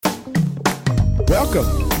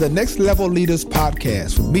Welcome to the Next Level Leaders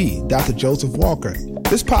Podcast with me, Dr. Joseph Walker.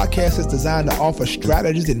 This podcast is designed to offer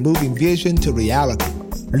strategies in moving vision to reality.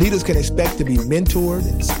 Leaders can expect to be mentored,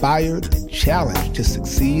 inspired, and challenged to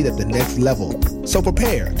succeed at the next level. So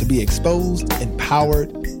prepare to be exposed,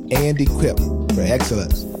 empowered, and equipped for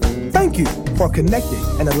excellence. Thank you for connecting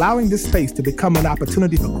and allowing this space to become an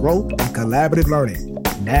opportunity for growth and collaborative learning.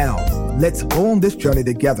 Now, let's go on this journey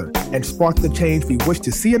together and spark the change we wish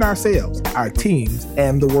to see in ourselves, our teams,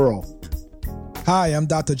 and the world. Hi, I'm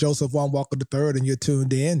Dr. Joseph Juan Walker III, and you're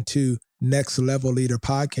tuned in to Next Level Leader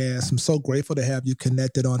Podcast. I'm so grateful to have you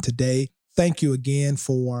connected on today. Thank you again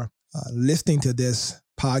for listening to this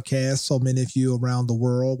podcast. So many of you around the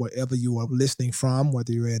world, wherever you are listening from,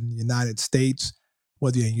 whether you're in the United States,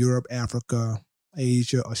 whether you're in Europe, Africa,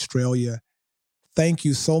 Asia, Australia, thank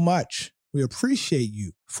you so much. We appreciate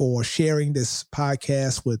you for sharing this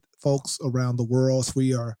podcast with folks around the world. So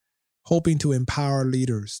we are hoping to empower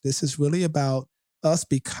leaders. This is really about us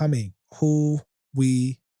becoming who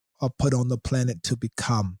we are put on the planet to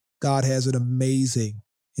become. God has an amazing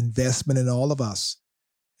investment in all of us.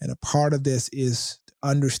 And a part of this is to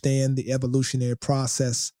understand the evolutionary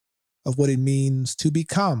process of what it means to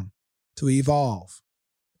become, to evolve.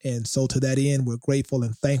 And so to that end, we're grateful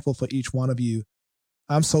and thankful for each one of you.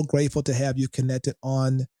 I'm so grateful to have you connected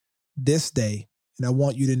on this day. And I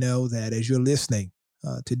want you to know that as you're listening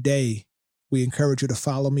today, we encourage you to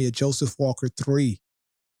follow me at Joseph Walker 3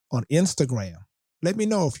 on Instagram. Let me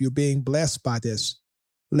know if you're being blessed by this.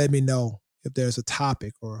 Let me know if there's a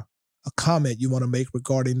topic or a comment you want to make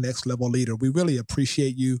regarding Next Level Leader. We really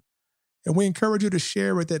appreciate you. And we encourage you to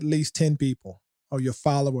share with at least 10 people or your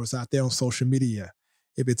followers out there on social media.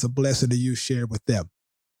 If it's a blessing to you, share with them.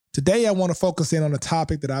 Today, I want to focus in on a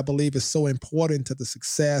topic that I believe is so important to the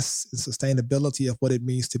success and sustainability of what it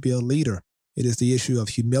means to be a leader. It is the issue of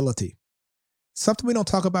humility. Something we don't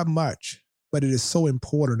talk about much, but it is so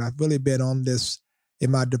important. I've really been on this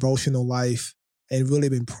in my devotional life and really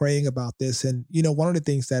been praying about this. And, you know, one of the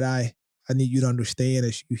things that I need you to understand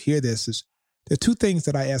as you hear this is there are two things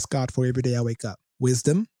that I ask God for every day I wake up: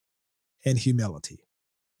 wisdom and humility.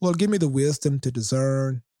 Lord, give me the wisdom to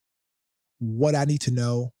discern what I need to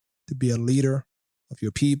know to be a leader of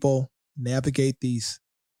your people, navigate these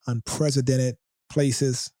unprecedented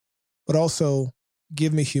places, but also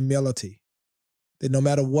give me humility that no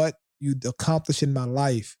matter what you accomplish in my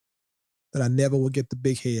life, that I never will get the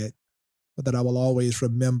big head, but that I will always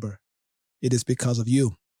remember it is because of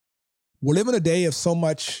you. We live in a day of so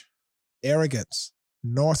much arrogance,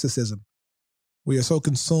 narcissism. We are so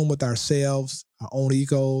consumed with ourselves, our own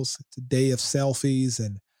egos. It's a day of selfies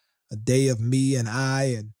and a day of me and I,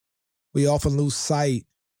 and we often lose sight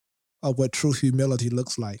of what true humility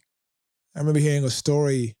looks like. I remember hearing a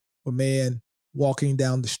story of a man walking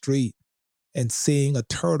down the street and seeing a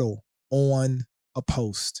turtle on a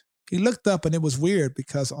post. He looked up and it was weird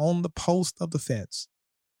because on the post of the fence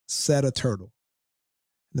sat a turtle.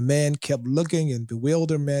 The man kept looking in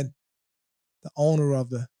bewilderment. The owner of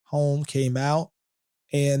the home came out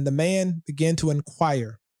and the man began to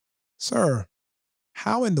inquire, "Sir,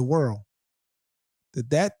 how in the world did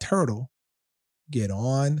that turtle get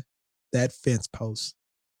on that fence post?"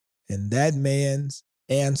 And that man's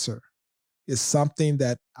answer is something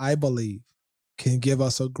that I believe can give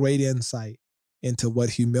us a great insight into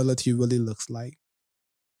what humility really looks like.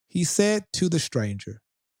 He said to the stranger,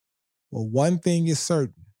 "Well, one thing is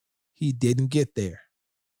certain, he didn't get there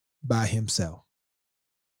by himself."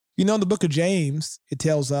 You know, in the book of James, it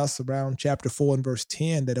tells us around chapter 4 and verse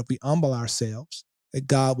 10 that if we humble ourselves, that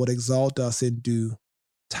God would exalt us in due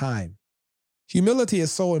time. Humility is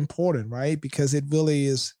so important, right? Because it really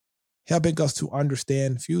is helping us to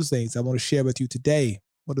understand a few things I want to share with you today.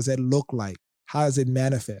 What does that look like? How does it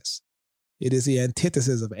manifest? It is the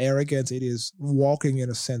antithesis of arrogance. It is walking in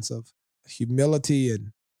a sense of humility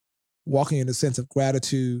and walking in a sense of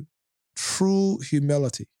gratitude. True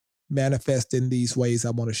humility manifests in these ways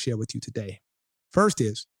I want to share with you today. First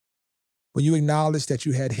is when you acknowledge that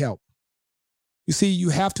you had help. You see, you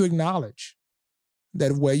have to acknowledge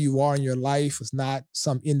that where you are in your life is not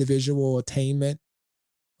some individual attainment,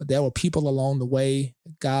 but there were people along the way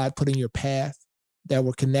that God put in your path. There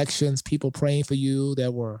were connections, people praying for you.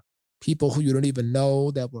 There were people who you don't even know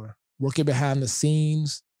that were working behind the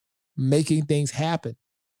scenes, making things happen.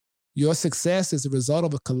 Your success is the result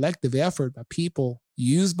of a collective effort by people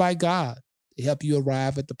used by God to help you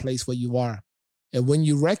arrive at the place where you are. And when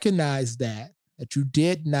you recognize that you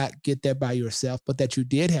did not get there by yourself, but that you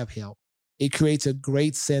did have help, it creates a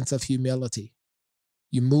great sense of humility.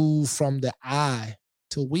 You move from the I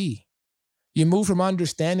to we. You move from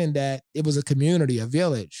understanding that it was a community, a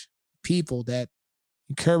village, people that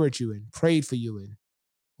encouraged you and prayed for you and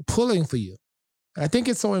pulling for you. And I think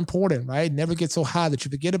it's so important, right? Never get so high that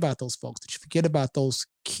you forget about those folks, that you forget about those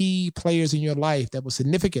key players in your life that were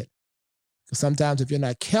significant. Because sometimes if you're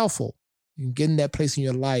not careful, you can get in that place in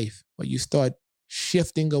your life where you start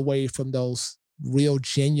shifting away from those real,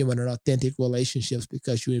 genuine, and authentic relationships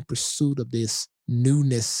because you're in pursuit of this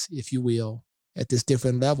newness, if you will, at this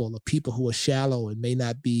different level of people who are shallow and may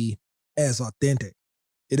not be as authentic.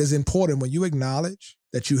 It is important when you acknowledge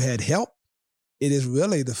that you had help. It is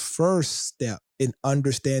really the first step in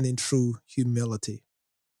understanding true humility.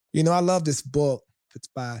 You know, I love this book. It's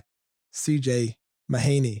by C.J.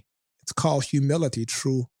 Mahaney. It's called Humility,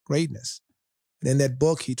 True Greatness. And in that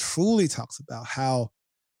book, he truly talks about how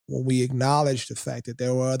when we acknowledge the fact that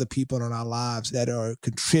there are other people in our lives that are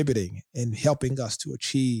contributing and helping us to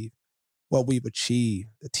achieve what we've achieved,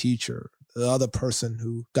 the teacher, the other person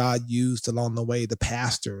who God used along the way, the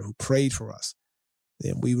pastor who prayed for us,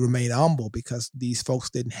 then we remain humble because these folks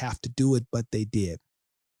didn't have to do it, but they did.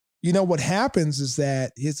 You know, what happens is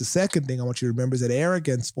that, here's the second thing I want you to remember, is that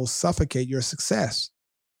arrogance will suffocate your success.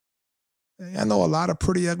 I know a lot of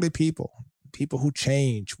pretty ugly people who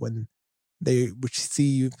change when they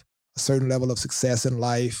receive a certain level of success in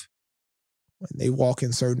life. When they walk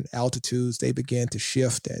in certain altitudes, they begin to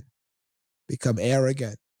shift and become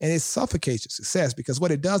arrogant. And it suffocates your success because what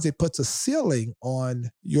it does, it puts a ceiling on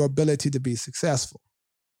your ability to be successful.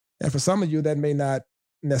 And for some of you, that may not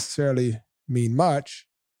necessarily mean much,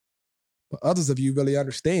 but others of you really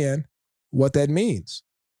understand what that means.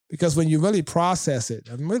 Because when you really process it,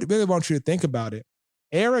 I really want you to think about it,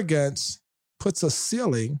 arrogance puts a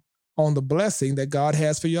ceiling on the blessing that God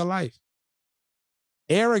has for your life.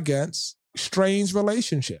 Arrogance strains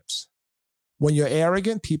relationships. When you're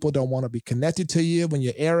arrogant, people don't want to be connected to you. When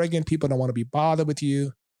you're arrogant, people don't want to be bothered with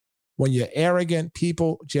you. When you're arrogant,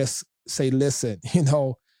 people just say, listen,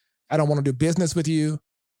 I don't want to do business with you.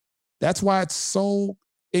 That's why it's so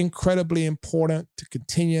incredibly important to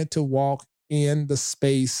continue to walk in the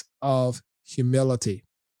space of humility.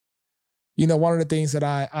 One of the things that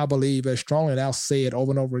I believe very strongly, and I'll say it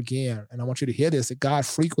over and over again, and I want you to hear this, that God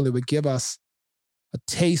frequently would give us a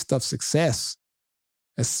taste of success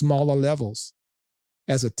at smaller levels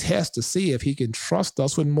as a test to see if he can trust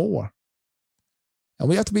us with more. And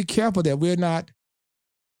we have to be careful that we're not,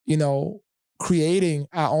 creating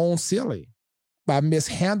our own ceiling by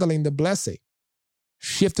mishandling the blessing,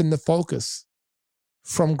 shifting the focus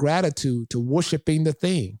from gratitude to worshiping the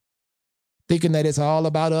thing, thinking that it's all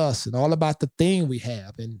about us and all about the thing we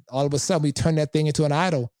have. And all of a sudden we turn that thing into an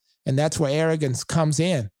idol, and that's where arrogance comes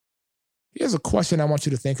in. Here's a question I want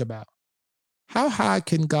you to think about. How high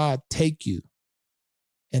can God take you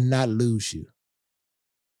and not lose you?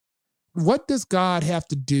 What does God have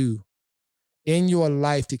to do in your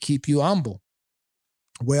life to keep you humble?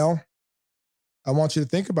 Well, I want you to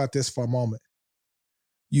think about this for a moment.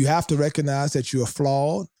 You have to recognize that you are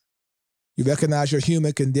flawed. You recognize your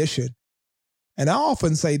human condition. And I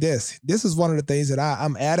often say this is one of the things that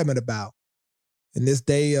I'm adamant about in this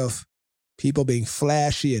day of people being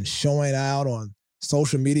flashy and showing out on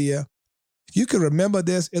social media. If you can remember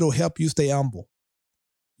this, it'll help you stay humble.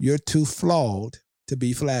 You're too flawed to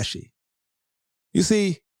be flashy. You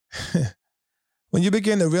see, when you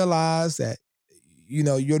begin to realize that,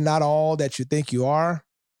 you're not all that you think you are,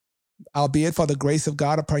 albeit for the grace of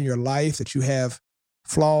God upon your life, that you have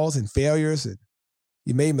flaws and failures and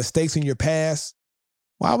you made mistakes in your past,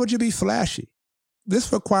 why would you be flashy?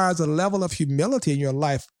 This requires a level of humility in your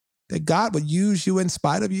life that God would use you in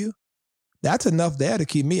spite of you. That's enough there to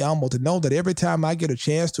keep me humble, to know that every time I get a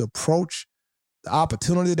chance to approach the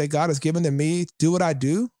opportunity that God has given to me to do what I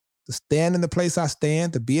do, to stand in the place I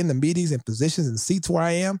stand, to be in the meetings and positions and seats where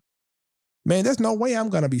I am, man, there's no way I'm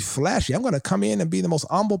going to be flashy. I'm going to come in and be the most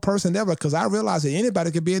humble person ever because I realize that anybody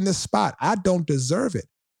could be in this spot. I don't deserve it.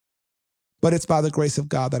 But it's by the grace of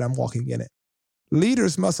God that I'm walking in it.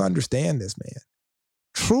 Leaders must understand this, man.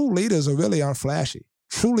 True leaders are really unflashy.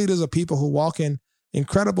 True leaders are people who walk in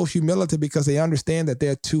incredible humility because they understand that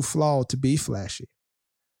they're too flawed to be flashy.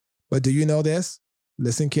 But do you know this?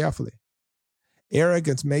 Listen carefully.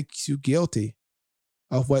 Arrogance makes you guilty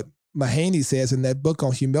of what Mahaney says in that book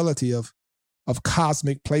on humility of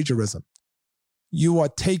cosmic plagiarism. You are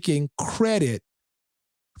taking credit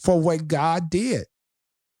for what God did.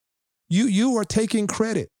 You are taking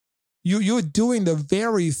credit. You're doing the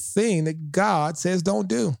very thing that God says don't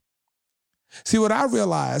do. See, what I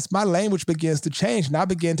realized, my language begins to change, and I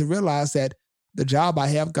began to realize that the job I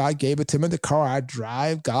have, God gave it to me. The car I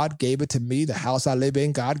drive, God gave it to me. The house I live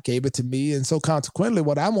in, God gave it to me. And so consequently,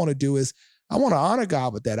 what I want to do is I want to honor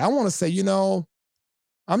God with that. I want to say,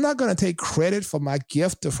 I'm not going to take credit for my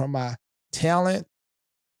gift or for my talent,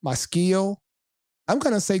 my skill. I'm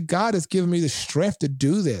going to say God has given me the strength to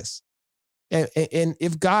do this. And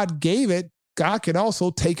if God gave it, God can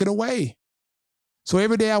also take it away. So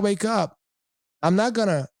every day I wake up, I'm not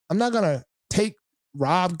gonna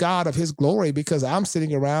rob God of his glory because I'm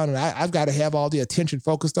sitting around and I've got to have all the attention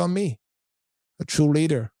focused on me. A true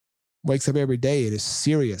leader wakes up every day and is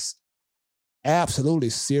serious, absolutely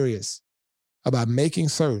serious about making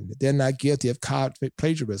certain that they're not guilty of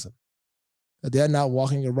plagiarism, that they're not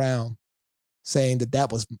walking around saying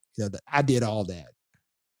that was, that I did all that.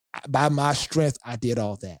 By my strength, I did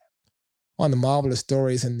all that. One of the marvelous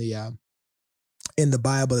stories in the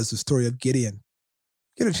Bible is the story of Gideon.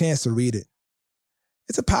 Get a chance to read it.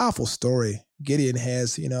 It's a powerful story. Gideon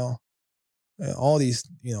has, all these,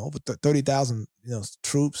 over 30,000,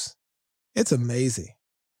 troops. It's amazing.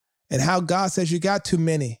 And how God says you got too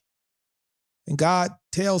many. And God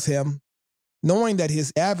tells him, knowing that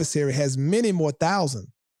his adversary has many more thousand,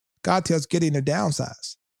 God tells Gideon to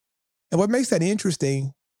downsize. And what makes that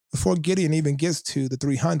interesting, before Gideon even gets to the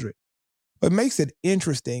 300, what makes it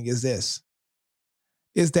interesting is this,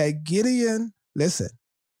 is that Gideon, listen,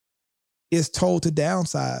 is told to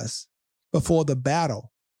downsize before the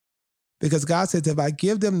battle. Because God says, if I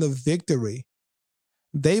give them the victory,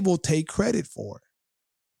 they will take credit for it.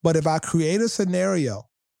 But if I create a scenario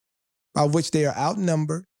by which they are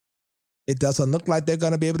outnumbered, it doesn't look like they're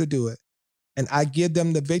going to be able to do it, and I give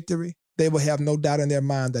them the victory, they will have no doubt in their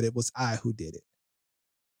mind that it was I who did it.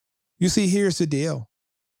 You see, here's the deal.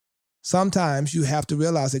 Sometimes you have to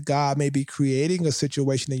realize that God may be creating a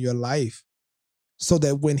situation in your life so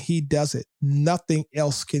that when he does it, nothing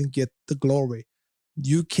else can get the glory.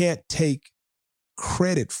 You can't take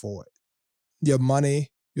credit for it. Your money,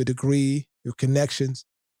 your degree, your connections,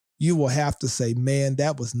 you will have to say, man,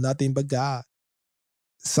 that was nothing but God.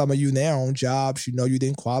 Some of you now on jobs you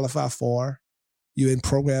didn't qualify for. You're in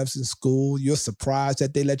programs in school. You're surprised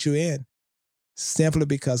that they let you in simply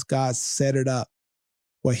because God set it up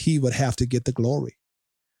where he would have to get the glory.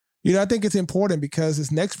 I think it's important because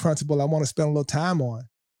this next principle I want to spend a little time on.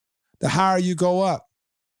 The higher you go up,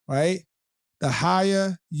 right? The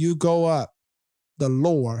higher you go up, the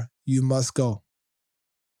lower you must go.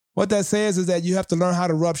 What that says is that you have to learn how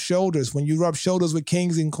to rub shoulders when you rub shoulders with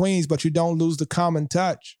kings and queens, but you don't lose the common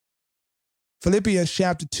touch. Philippians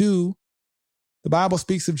chapter 2, the Bible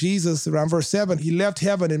speaks of Jesus around verse 7. He left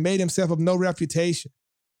heaven and made himself of no reputation.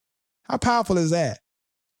 How powerful is that?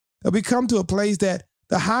 That we come to a place that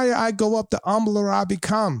the higher I go up, the humbler I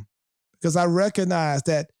become, because I recognize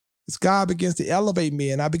that as God begins to elevate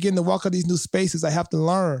me and I begin to walk in these new spaces, I have to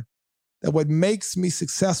learn that what makes me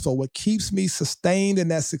successful, what keeps me sustained in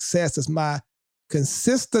that success is my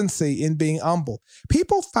consistency in being humble.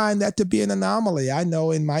 People find that to be an anomaly. I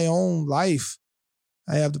know in my own life,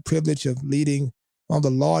 I have the privilege of leading one of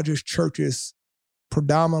the largest churches,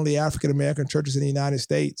 predominantly African-American churches in the United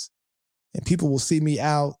States. And people will see me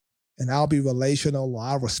out and I'll be relational, or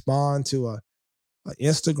I'll respond to an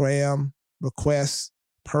Instagram request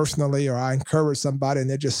personally, or I encourage somebody and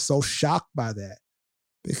they're just so shocked by that.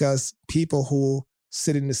 Because people who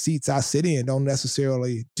sit in the seats I sit in don't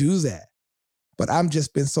necessarily do that. But I've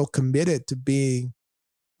just been so committed to being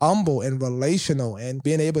humble and relational and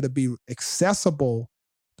being able to be accessible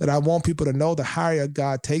that I want people to know the higher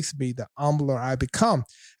God takes me, the humbler I become.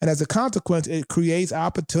 And as a consequence, it creates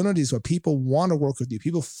opportunities where people want to work with you.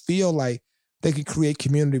 People feel like they can create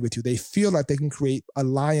community with you. They feel like they can create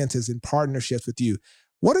alliances and partnerships with you.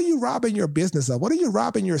 What are you robbing your business of? What are you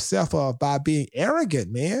robbing yourself of by being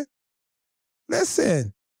arrogant, man?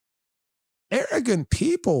 Listen, arrogant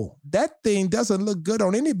people, that thing doesn't look good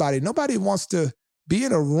on anybody. Nobody wants to be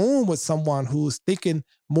in a room with someone who's thinking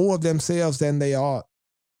more of themselves than they are.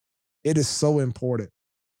 It is so important.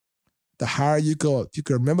 The higher you go up, you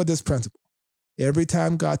can remember this principle. Every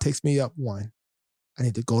time God takes me up one, I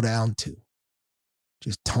need to go down two.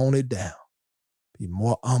 Just tone it down. Be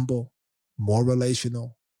more humble, more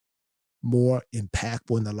relational, more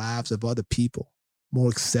impactful in the lives of other people, more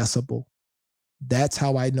accessible. That's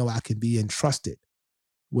how I know I can be entrusted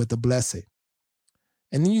with a blessing.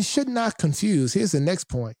 And then you should not confuse, here's the next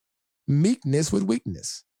point, meekness with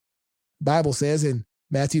weakness. The Bible says in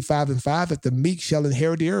Matthew 5:5, that the meek shall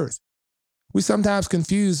inherit the earth. We sometimes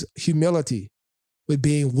confuse humility with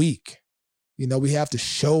being weak. We have to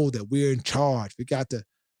show that we're in charge. We got to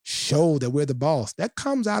show that we're the boss. That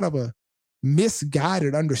comes out of a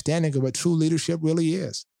misguided understanding of what true leadership really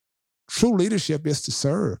is. True leadership is to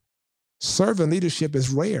serve. Servant leadership is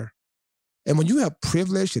rare. And when you have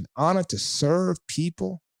privilege and honor to serve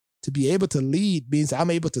people, To be able to lead means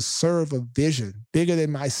I'm able to serve a vision bigger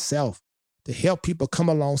than myself, to help people come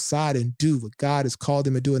alongside and do what God has called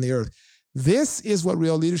them to do in the earth. This is what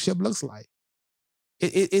real leadership looks like.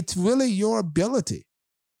 It's really your ability,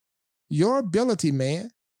 man,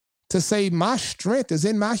 to say my strength is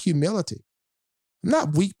in my humility. I'm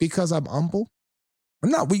not weak because I'm humble. I'm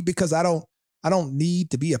not weak because I don't need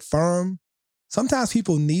to be affirmed. Sometimes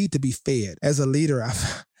people need to be fed. As a leader,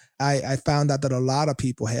 I found out that a lot of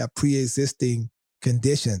people have pre-existing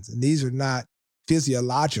conditions, and these are not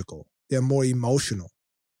physiological. They're more emotional.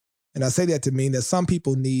 And I say that to mean that some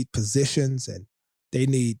people need positions and they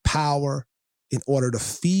need power in order to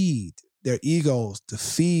feed their egos, to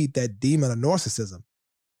feed that demon of narcissism.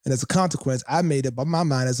 And as a consequence, I made up my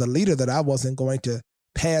mind as a leader that I wasn't going to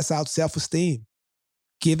pass out self-esteem,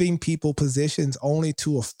 giving people positions only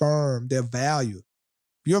to affirm their value.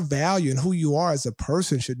 Your value and who you are as a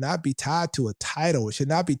person should not be tied to a title. It should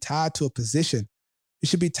not be tied to a position. It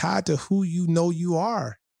should be tied to who you know you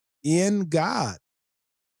are in God.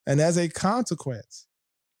 And as a consequence,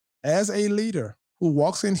 as a leader who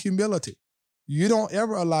walks in humility, you don't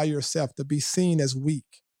ever allow yourself to be seen as weak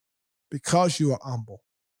because you are humble,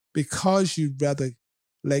 because you'd rather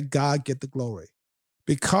let God get the glory,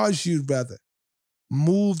 because you'd rather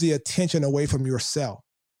move the attention away from yourself,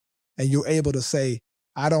 and you're able to say,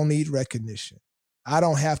 I don't need recognition. I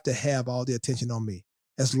don't have to have all the attention on me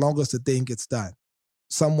as long as the thing gets done.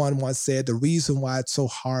 Someone once said the reason why it's so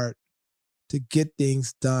hard to get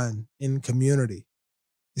things done in community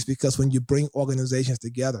is because when you bring organizations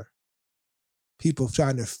together, people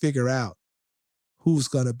trying to figure out who's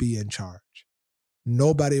going to be in charge.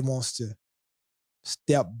 Nobody wants to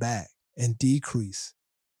step back and decrease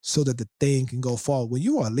so that the thing can go forward. When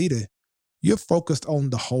you are a leader, you're focused on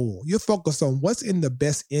the whole. You're focused on what's in the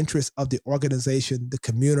best interest of the organization, the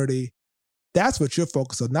community. That's what you're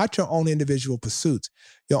focused on, not your own individual pursuits.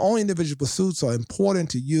 Your own individual pursuits are important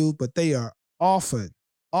to you, but they are often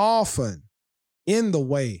in the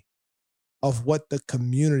way of what the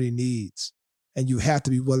community needs. And you have to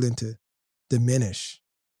be willing to diminish.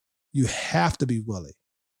 You have to be willing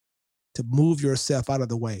to move yourself out of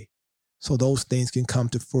the way so those things can come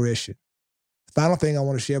to fruition. The final thing I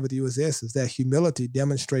want to share with you is that humility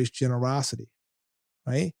demonstrates generosity,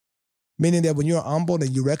 right? Meaning that when you're humbled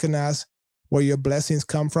and you recognize where your blessings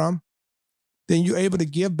come from, then you're able to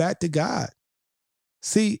give back to God.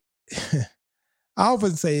 See, I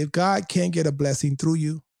often say if God can't get a blessing through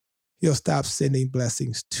you, he'll stop sending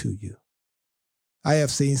blessings to you. I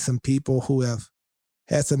have seen some people who have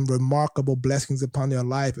had some remarkable blessings upon their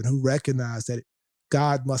life and who recognize that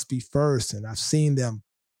God must be first. And I've seen them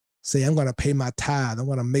say, I'm going to pay my tithe. I'm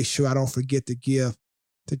going to make sure I don't forget to give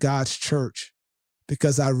to God's church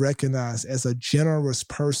because I recognize as a generous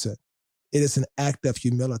person, it is an act of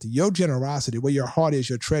humility. Your generosity, where your heart is,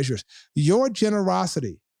 your treasures, your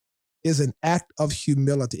generosity is an act of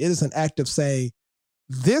humility. It is an act of saying,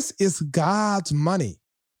 this is God's money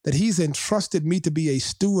that he's entrusted me to be a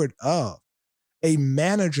steward of, a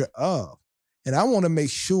manager of. And I want to make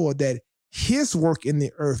sure that his work in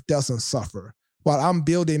the earth doesn't suffer while I'm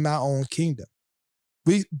building my own kingdom.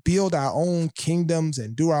 We build our own kingdoms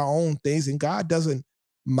and do our own things, and God doesn't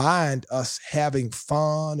mind us having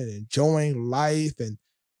fun and enjoying life and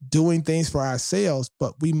doing things for ourselves,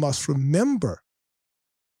 but we must remember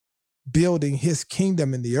building his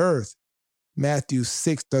kingdom in the earth. Matthew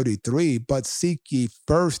 6:33, but seek ye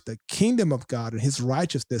first the kingdom of God and his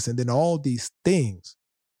righteousness, and then all these things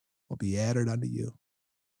will be added unto you.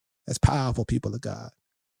 That's powerful, people of God.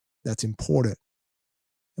 That's important.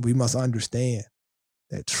 And we must understand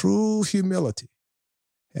that true humility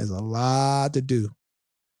has a lot to do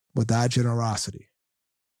with our generosity.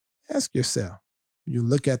 Ask yourself, when you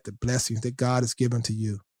look at the blessings that God has given to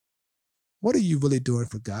you, what are you really doing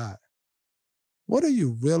for God? What are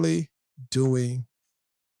you really doing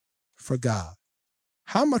for God?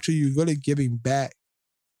 How much are you really giving back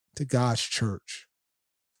to God's church?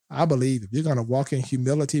 I believe if you're going to walk in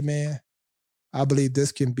humility, man, I believe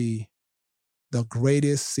this can be the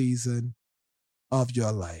greatest season of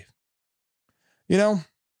your life. You know,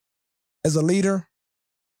 as a leader,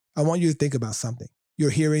 I want you to think about something. You're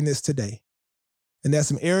hearing this today, and there's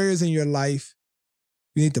some areas in your life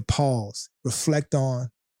you need to pause, reflect on,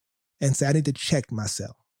 and say, I need to check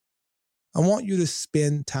myself. I want you to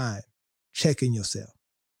spend time checking yourself,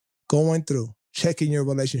 going through, checking your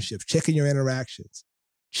relationships, checking your interactions,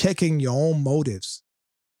 checking your own motives,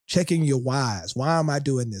 checking your whys. Why am I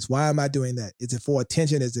doing this? Why am I doing that? Is it for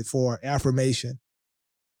attention? Is it for affirmation?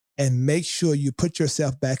 And make sure you put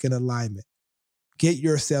yourself back in alignment. Get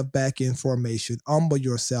yourself back in formation. Humble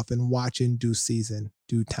yourself and watch in due season,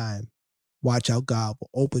 due time. Watch how God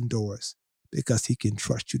will open doors because he can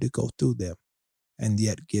trust you to go through them and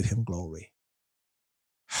yet give him glory.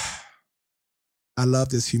 I love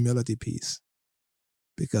this humility piece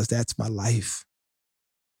because that's my life.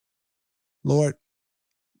 Lord,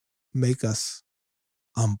 make us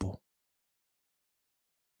humble.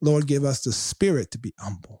 Lord, give us the spirit to be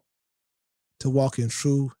humble, to walk in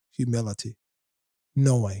true humility,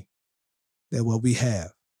 knowing that what we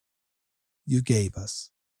have, you gave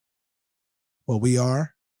us. What we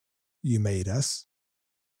are, you made us.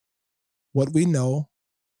 What we know,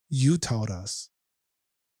 you taught us.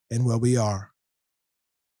 And where we are,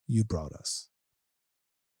 you brought us.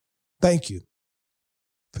 Thank you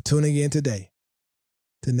for tuning in today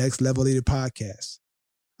to Next Level Leader Podcast.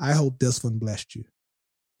 I hope this one blessed you.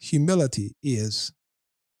 Humility is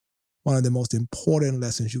one of the most important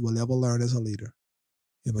lessons you will ever learn as a leader.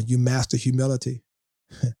 And when you master humility,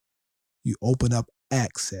 you open up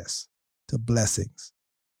access to blessings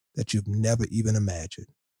that you've never even imagined.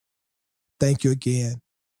 Thank you again.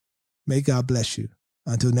 May God bless you.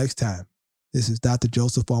 Until next time, this is Dr.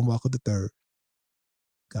 Joseph Walker III.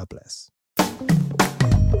 God bless.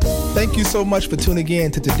 Thank you so much for tuning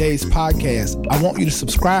in to today's podcast. I want you to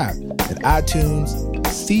subscribe at iTunes,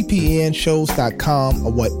 cpnshows.com,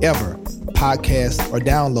 or whatever podcasts are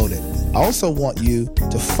downloaded. I also want you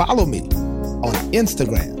to follow me on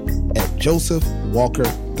Instagram at Joseph Walker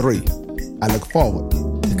 3. I look forward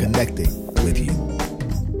to connecting with you.